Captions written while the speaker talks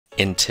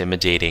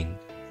intimidating,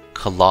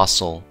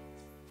 colossal,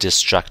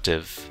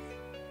 destructive.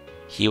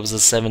 He was a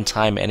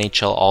 7-time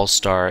NHL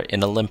All-Star,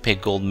 an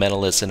Olympic gold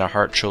medalist, and a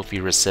Hart Trophy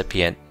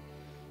recipient.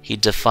 He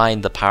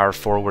defined the power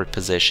forward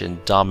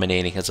position,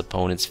 dominating his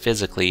opponents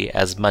physically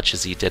as much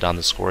as he did on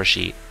the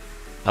scoresheet.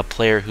 A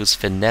player whose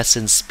finesse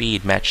and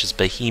speed matched his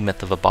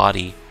behemoth of a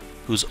body,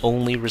 whose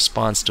only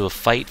response to a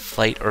fight,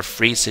 flight, or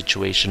freeze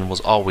situation was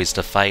always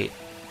to fight.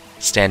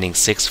 Standing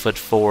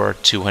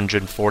 6'4",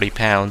 240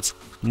 pounds,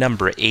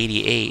 number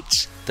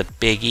 88, the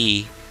Big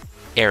E,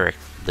 Eric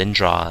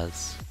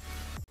Lindros.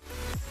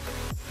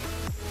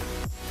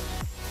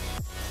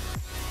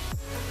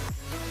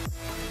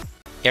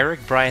 Eric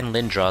Brian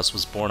Lindros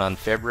was born on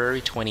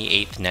February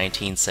 28,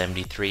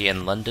 1973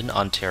 in London,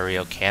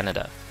 Ontario,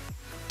 Canada.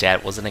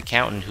 Dad was an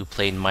accountant who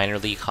played minor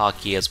league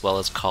hockey as well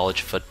as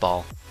college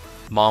football.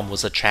 Mom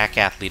was a track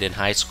athlete in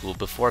high school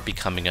before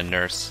becoming a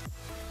nurse.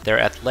 Their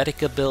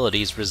athletic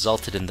abilities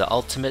resulted in the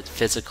ultimate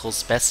physical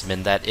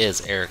specimen that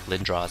is Eric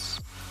Lindros.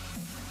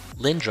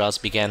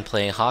 Lindros began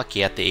playing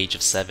hockey at the age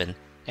of 7,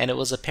 and it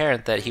was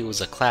apparent that he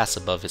was a class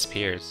above his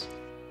peers.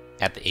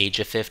 At the age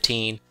of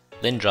 15,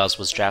 Lindros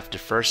was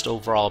drafted first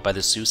overall by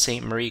the Sault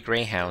Ste. Marie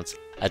Greyhounds,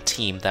 a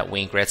team that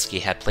Wayne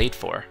Gretzky had played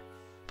for.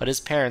 But his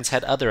parents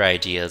had other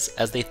ideas,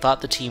 as they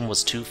thought the team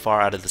was too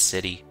far out of the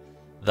city.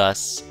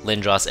 Thus,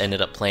 Lindros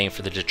ended up playing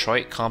for the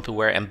Detroit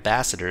Compuware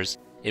Ambassadors,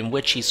 in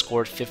which he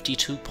scored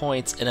 52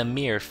 points in a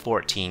mere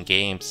 14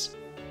 games.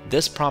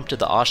 This prompted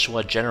the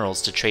Oshawa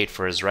Generals to trade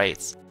for his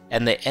rights,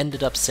 and they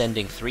ended up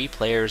sending 3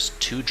 players,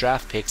 2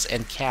 draft picks,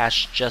 and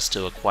cash just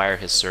to acquire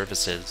his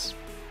services.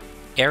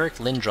 Eric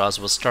Lindros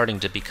was starting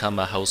to become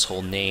a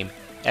household name,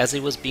 as he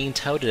was being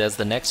touted as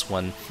the next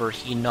one, for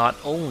he not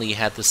only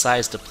had the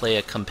size to play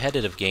a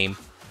competitive game,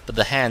 but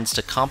the hands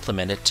to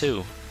complement it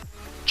too.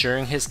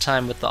 During his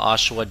time with the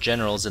Oshawa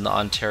Generals in the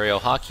Ontario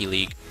Hockey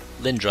League,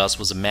 Lindros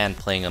was a man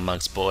playing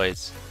amongst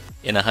boys.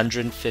 In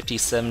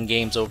 157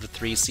 games over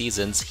 3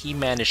 seasons, he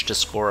managed to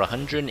score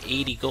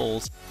 180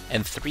 goals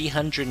and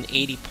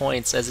 380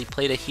 points as he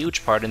played a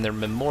huge part in their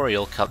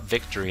Memorial Cup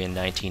victory in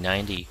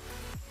 1990.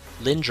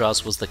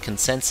 Lindros was the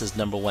consensus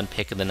number 1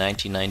 pick in the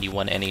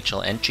 1991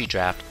 NHL entry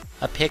draft,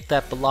 a pick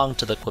that belonged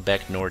to the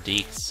Quebec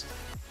Nordiques.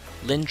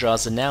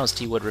 Lindros announced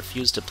he would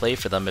refuse to play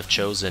for them if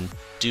chosen,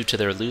 due to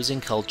their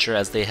losing culture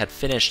as they had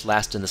finished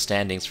last in the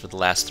standings for the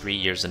last 3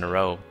 years in a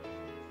row.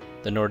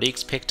 The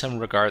Nordiques picked him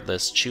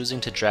regardless,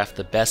 choosing to draft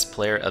the best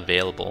player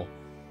available.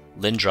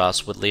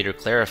 Lindros would later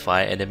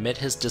clarify and admit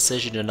his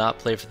decision to not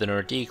play for the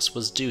Nordiques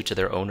was due to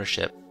their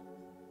ownership.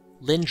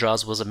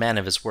 Lindros was a man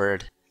of his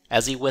word,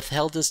 as he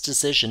withheld his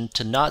decision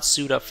to not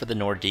suit up for the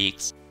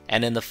Nordiques,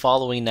 and in the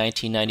following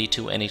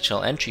 1992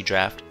 NHL entry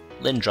draft,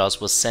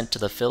 Lindros was sent to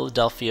the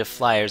Philadelphia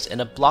Flyers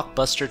in a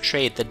blockbuster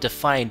trade that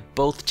defined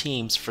both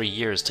teams for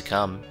years to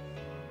come.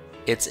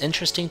 It's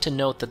interesting to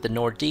note that the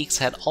Nordiques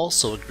had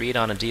also agreed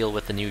on a deal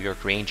with the New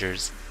York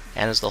Rangers,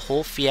 and as the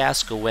whole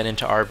fiasco went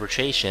into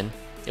arbitration,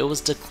 it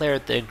was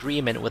declared the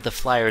agreement with the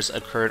Flyers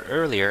occurred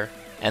earlier,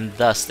 and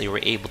thus they were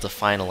able to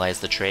finalize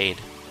the trade.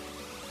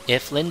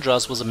 If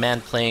Lindros was a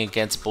man playing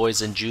against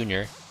boys in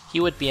junior, he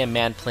would be a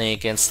man playing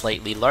against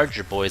slightly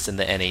larger boys in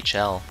the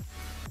NHL.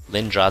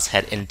 Lindros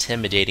had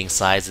intimidating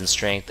size and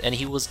strength, and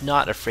he was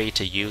not afraid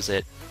to use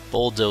it,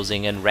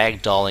 bulldozing and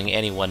ragdolling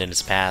anyone in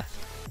his path.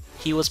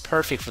 He was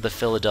perfect for the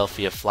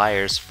Philadelphia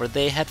Flyers, for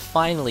they had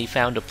finally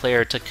found a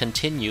player to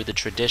continue the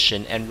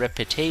tradition and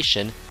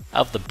reputation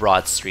of the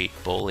Broad Street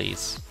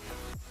Bullies.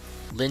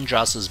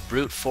 Lindros'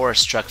 brute force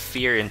struck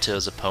fear into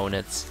his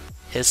opponents.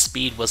 His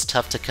speed was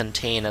tough to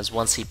contain, as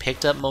once he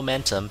picked up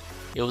momentum,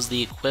 it was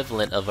the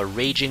equivalent of a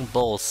raging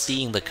bull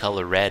seeing the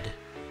color red.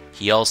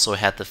 He also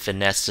had the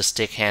finesse to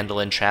stick handle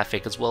in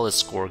traffic as well as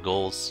score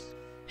goals.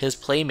 His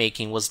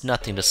playmaking was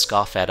nothing to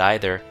scoff at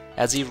either,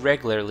 as he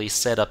regularly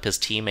set up his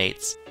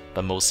teammates.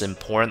 But most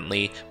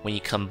importantly, when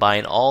you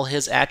combine all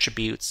his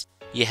attributes,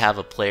 you have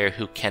a player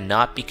who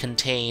cannot be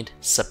contained,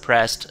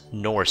 suppressed,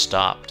 nor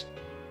stopped.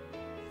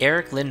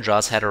 Eric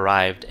Lindros had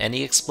arrived, and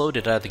he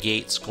exploded out of the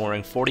gate,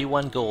 scoring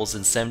 41 goals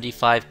and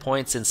 75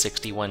 points in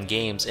 61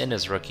 games in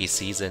his rookie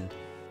season.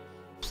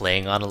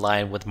 Playing on a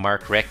line with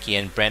Mark Recchi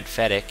and Brent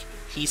Fedek,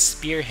 he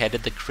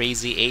spearheaded the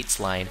Crazy Eights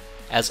line,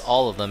 as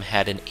all of them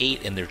had an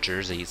 8 in their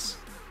jerseys.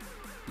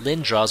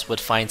 Lindros would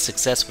find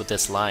success with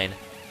this line,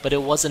 but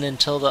it wasn't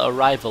until the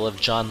arrival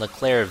of John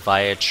LeClair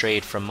via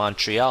trade from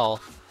Montreal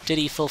did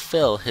he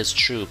fulfill his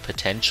true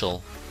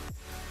potential.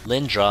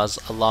 Lindros,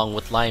 along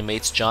with line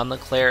mates John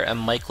LeClair and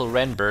Michael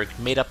Renberg,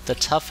 made up the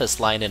toughest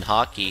line in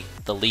hockey,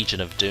 the Legion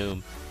of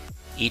Doom.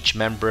 Each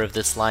member of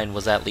this line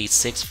was at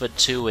least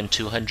 6'2" and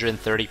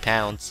 230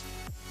 pounds.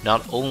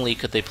 Not only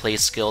could they play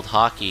skilled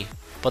hockey,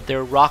 but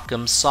their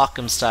rock'em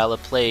sock'em style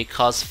of play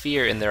caused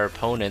fear in their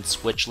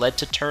opponents, which led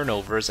to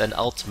turnovers and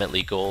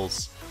ultimately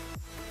goals.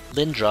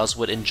 Lindros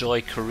would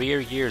enjoy career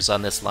years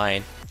on this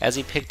line, as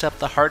he picked up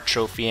the Hart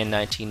Trophy in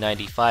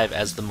 1995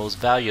 as the most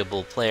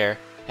valuable player,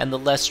 and the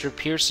Lester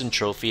Pearson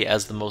Trophy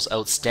as the most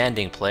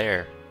outstanding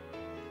player.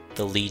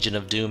 The Legion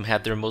of Doom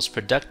had their most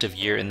productive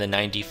year in the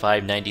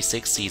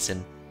 95-96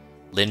 season.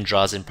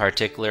 Lindros in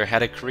particular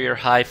had a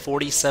career-high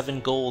 47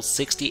 goals,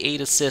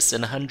 68 assists,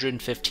 and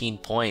 115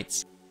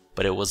 points,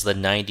 but it was the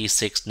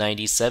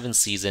 96-97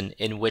 season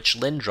in which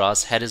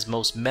Lindros had his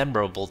most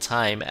memorable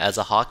time as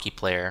a hockey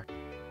player.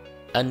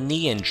 A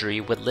knee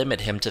injury would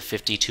limit him to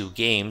 52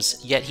 games,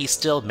 yet he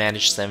still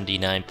managed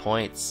 79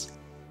 points.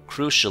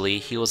 Crucially,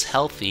 he was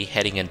healthy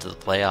heading into the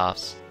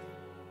playoffs.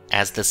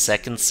 As the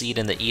second seed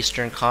in the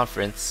Eastern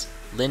Conference,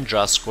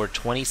 Lindros scored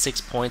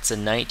 26 points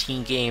in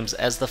 19 games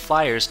as the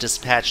Flyers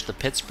dispatched the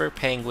Pittsburgh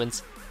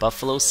Penguins,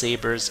 Buffalo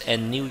Sabres,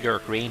 and New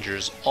York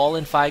Rangers all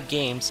in 5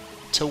 games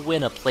to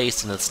win a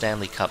place in the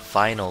Stanley Cup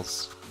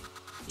Finals.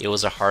 It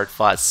was a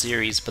hard-fought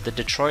series, but the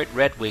Detroit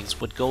Red Wings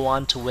would go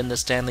on to win the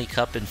Stanley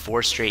Cup in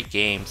 4 straight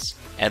games,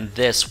 and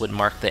this would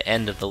mark the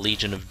end of the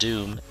Legion of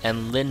Doom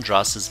and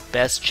Lindros'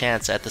 best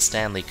chance at the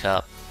Stanley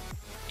Cup.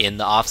 In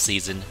the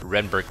offseason,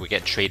 Renberg would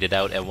get traded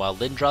out, and while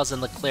Lindros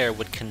and Leclerc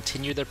would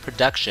continue their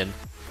production,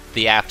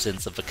 the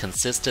absence of a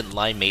consistent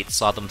line mate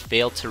saw them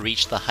fail to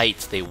reach the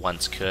heights they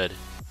once could.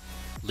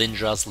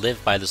 Lindros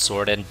lived by the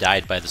sword and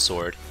died by the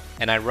sword,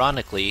 and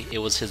ironically, it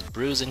was his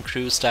bruise and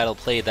cruise style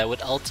play that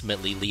would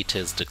ultimately lead to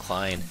his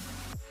decline.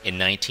 In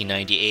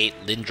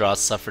 1998, Lindros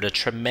suffered a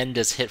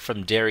tremendous hit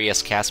from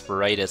Darius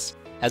Kasparaitis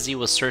as he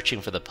was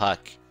searching for the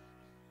puck.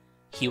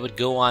 He would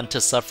go on to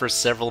suffer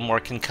several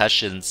more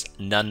concussions,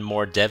 none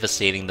more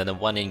devastating than the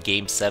one in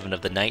Game 7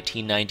 of the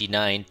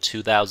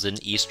 1999-2000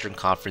 Eastern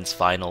Conference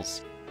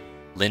Finals.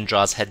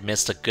 Lindros had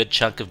missed a good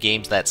chunk of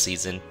games that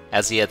season,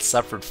 as he had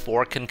suffered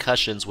 4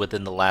 concussions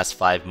within the last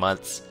 5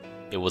 months.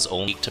 It was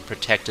only to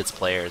protect its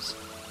players.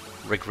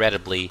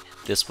 Regrettably,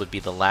 this would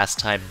be the last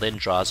time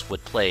Lindros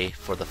would play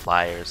for the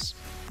Flyers.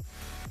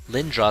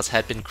 Lindros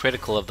had been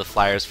critical of the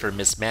Flyers for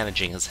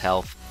mismanaging his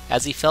health,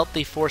 as he felt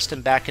they forced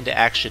him back into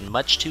action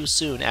much too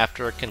soon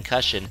after a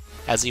concussion,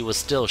 as he was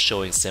still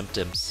showing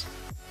symptoms.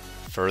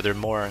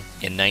 Furthermore,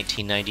 in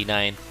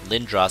 1999,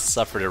 Lindros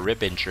suffered a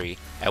rib injury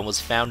and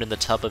was found in the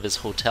tub of his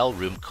hotel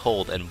room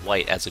cold and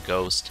white as a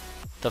ghost.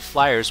 The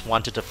Flyers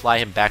wanted to fly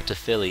him back to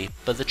Philly,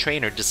 but the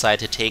trainer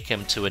decided to take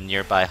him to a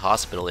nearby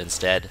hospital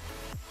instead.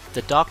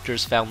 The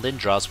doctors found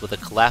Lindros with a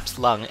collapsed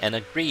lung and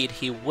agreed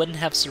he wouldn't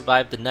have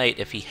survived the night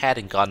if he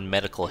hadn't gotten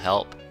medical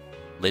help.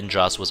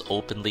 Lindros was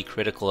openly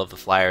critical of the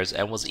Flyers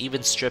and was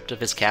even stripped of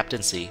his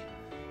captaincy.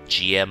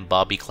 GM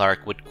Bobby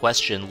Clarke would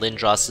question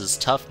Lindros'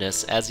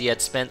 toughness as he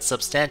had spent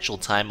substantial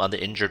time on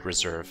the injured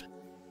reserve.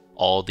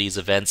 All these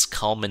events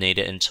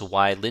culminated into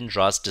why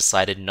Lindros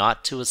decided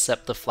not to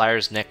accept the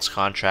Flyers' next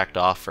contract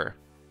offer,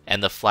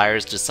 and the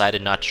Flyers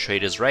decided not to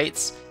trade his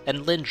rights,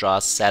 and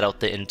Lindros sat out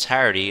the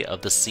entirety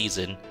of the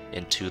season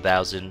in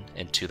 2000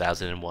 and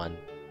 2001.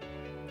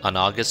 On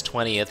August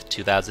 20th,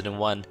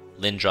 2001,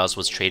 Lindros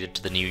was traded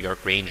to the New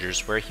York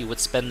Rangers, where he would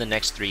spend the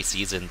next 3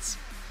 seasons.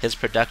 His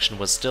production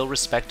was still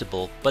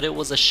respectable, but it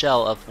was a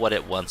shell of what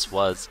it once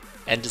was,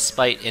 and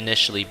despite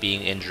initially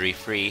being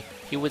injury-free,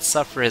 he would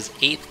suffer his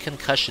 8th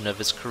concussion of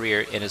his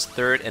career in his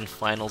 3rd and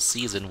final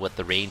season with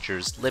the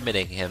Rangers,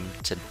 limiting him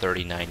to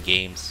 39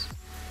 games.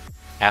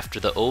 After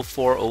the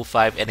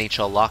 04-05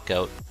 NHL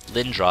lockout,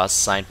 Lindros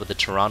signed with the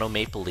Toronto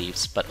Maple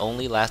Leafs, but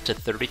only lasted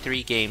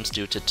 33 games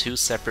due to 2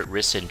 separate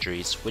wrist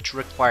injuries, which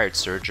required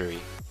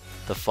surgery.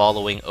 The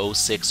following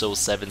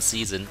 06-07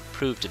 season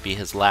proved to be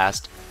his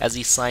last, as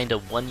he signed a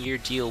 1-year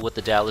deal with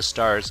the Dallas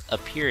Stars,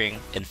 appearing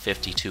in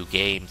 52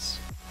 games.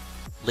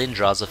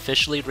 Lindros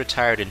officially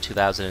retired in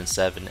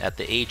 2007 at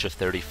the age of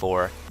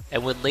 34,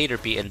 and would later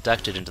be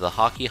inducted into the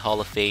Hockey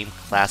Hall of Fame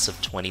class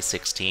of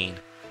 2016.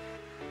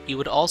 He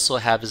would also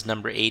have his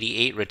number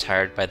 88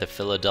 retired by the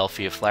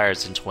Philadelphia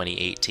Flyers in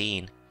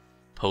 2018.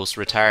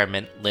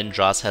 Post-retirement,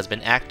 Lindros has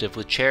been active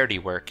with charity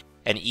work,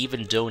 and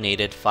even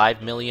donated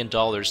 $5 million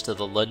to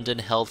the London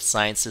Health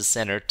Sciences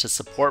Centre to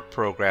support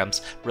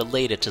programs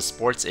related to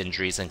sports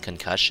injuries and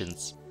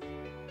concussions.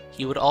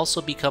 He would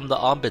also become the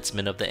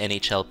ombudsman of the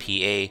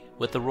NHLPA,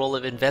 with the role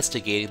of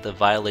investigating the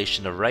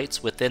violation of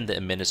rights within the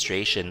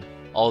administration,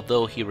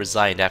 although he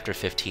resigned after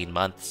 15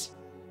 months.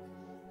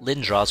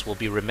 Lindros will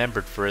be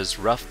remembered for his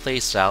rough play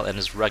style and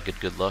his rugged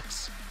good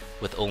looks.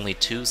 With only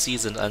 2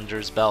 seasons under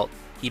his belt,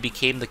 he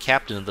became the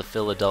captain of the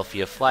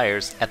Philadelphia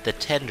Flyers at the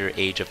tender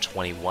age of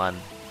 21.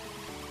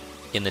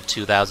 In the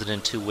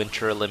 2002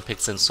 Winter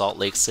Olympics in Salt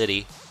Lake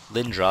City,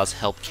 Lindros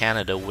helped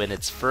Canada win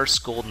its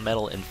first gold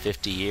medal in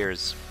 50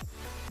 years.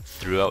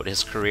 Throughout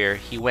his career,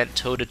 he went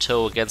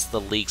toe-to-toe against the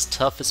league's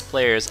toughest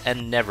players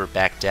and never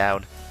backed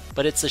down,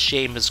 but it's a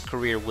shame his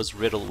career was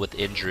riddled with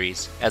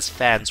injuries, as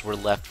fans were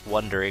left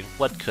wondering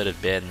what could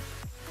have been.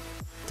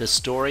 The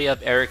story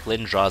of Eric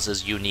Lindros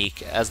is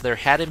unique, as there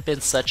hadn't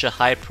been such a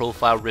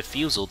high-profile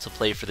refusal to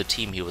play for the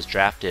team he was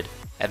drafted,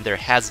 and there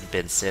hasn't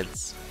been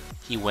since.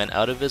 He went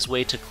out of his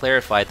way to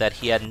clarify that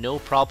he had no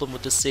problem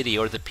with the city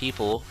or the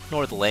people,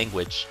 nor the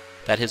language,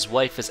 that his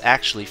wife is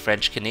actually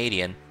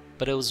French-Canadian,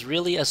 but it was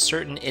really a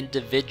certain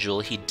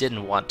individual he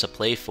didn't want to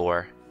play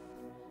for.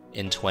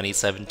 In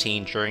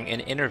 2017, during an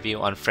interview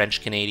on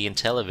French-Canadian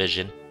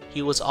television,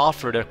 he was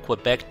offered a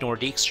Quebec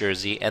Nordiques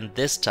jersey, and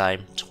this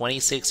time,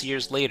 26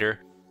 years later,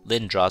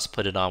 Lindros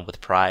put it on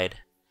with pride.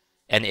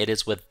 And it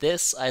is with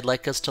this I'd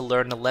like us to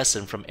learn a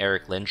lesson from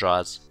Eric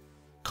Lindros.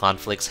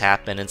 Conflicts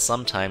happen and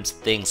sometimes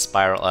things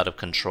spiral out of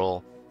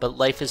control, but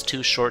life is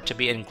too short to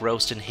be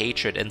engrossed in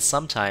hatred, and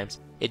sometimes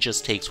it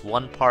just takes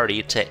one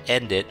party to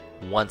end it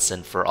once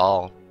and for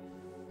all.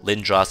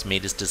 Lindros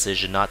made his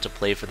decision not to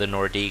play for the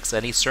Nordiques,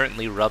 and he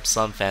certainly rubbed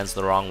some fans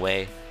the wrong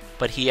way,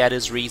 but he had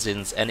his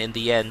reasons, and in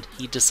the end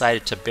he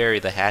decided to bury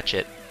the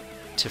hatchet.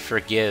 To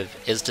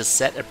forgive is to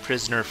set a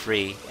prisoner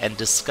free and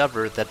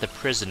discover that the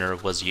prisoner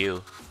was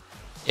you.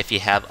 If you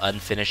have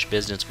unfinished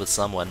business with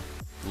someone,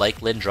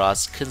 like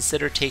Lindros,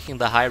 consider taking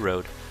the high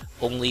road.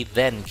 Only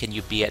then can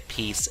you be at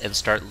peace and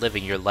start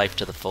living your life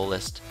to the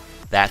fullest.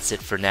 That's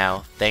it for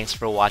now. Thanks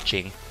for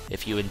watching.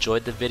 If you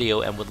enjoyed the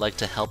video and would like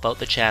to help out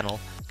the channel,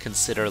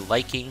 consider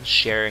liking,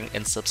 sharing,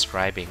 and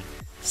subscribing.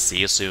 See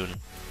you soon.